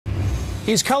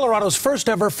He's Colorado's first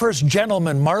ever first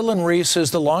gentleman. Marlon Reis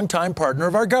is the longtime partner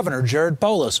of our governor, Jared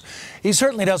Polis. He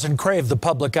certainly doesn't crave the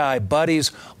public eye, but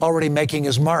he's already making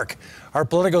his mark. Our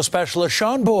political specialist,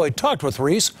 Sean Boyd, talked with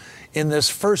Reis in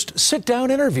this first sit-down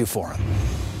interview for him.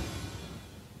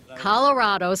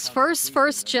 Colorado's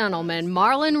first gentleman,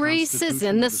 Marlon Reis, is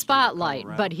in the spotlight,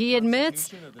 but he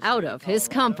admits out of his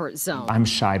comfort zone. I'm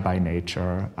shy by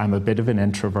nature. I'm a bit of an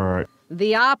introvert.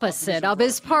 The opposite of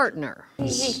his partner.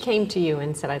 He came to you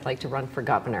and said, "I'd like to run for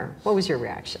governor." What was your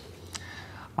reaction?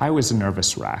 I was a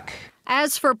nervous wreck.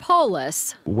 As for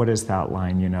Polis, what is that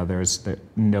line? You know, there's the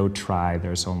no try,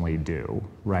 there's only do,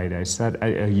 right? I said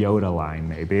a Yoda line,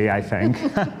 maybe, I think,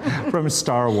 from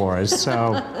Star Wars.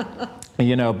 So,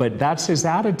 you know, but that's his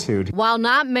attitude. While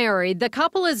not married, the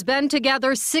couple has been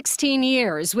together 16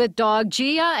 years with dog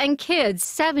Gia and kids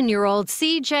 7-year-old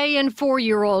CJ and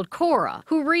 4-year-old Cora,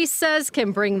 who Reis says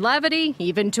can bring levity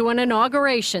even to an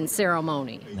inauguration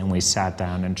ceremony. And we sat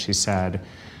down and she said,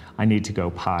 "I need to go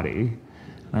potty."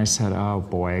 And I said, "Oh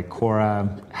boy, Cora,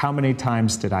 how many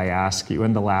times did I ask you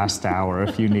in the last hour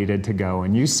if you needed to go?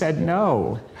 And you said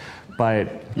no."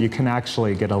 But you can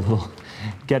actually get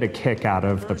a kick out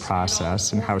of the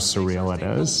process and how surreal it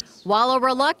is. While a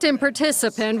reluctant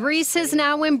participant, Reis has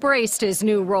now embraced his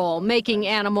new role, making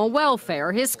animal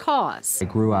welfare his cause. I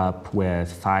grew up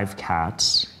with 5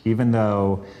 cats, even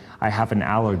though I have an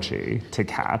allergy to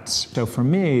cats. So for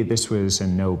me, this was a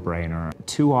no-brainer.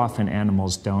 Too often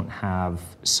animals don't have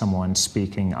someone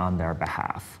speaking on their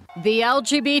behalf. The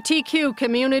LGBTQ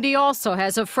community also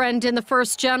has a friend in the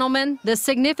first gentleman. The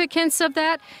significance of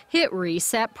that hit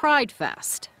Reis at Pride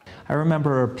Fest. I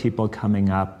remember people coming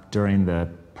up during the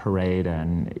parade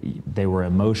and they were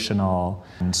emotional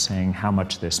and saying how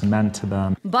much this meant to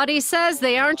them. But he says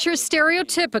they aren't your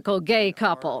stereotypical gay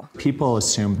couple. People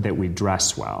assume that we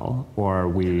dress well, or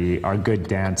we are good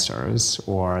dancers,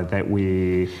 or that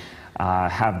we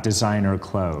have designer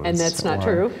clothes. And that's not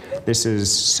true? This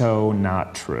is so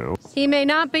not true. He may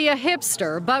not be a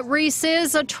hipster, but Reis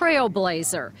is a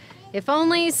trailblazer. If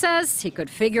only, he says, he could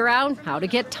figure out how to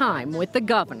get time with the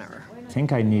governor. I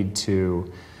think I need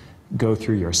to go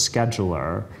through your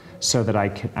scheduler so that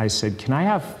I said, "Can I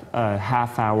have a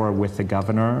half hour with the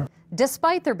governor?"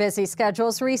 Despite their busy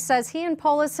schedules, Reis says he and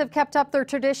Polis have kept up their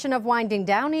tradition of winding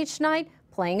down each night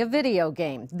playing a video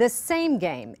game. The same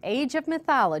game, Age of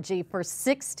Mythology, for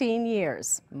 16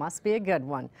 years. Must be a good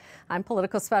one. I'm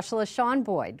political specialist Sean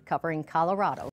Boyd, covering Colorado.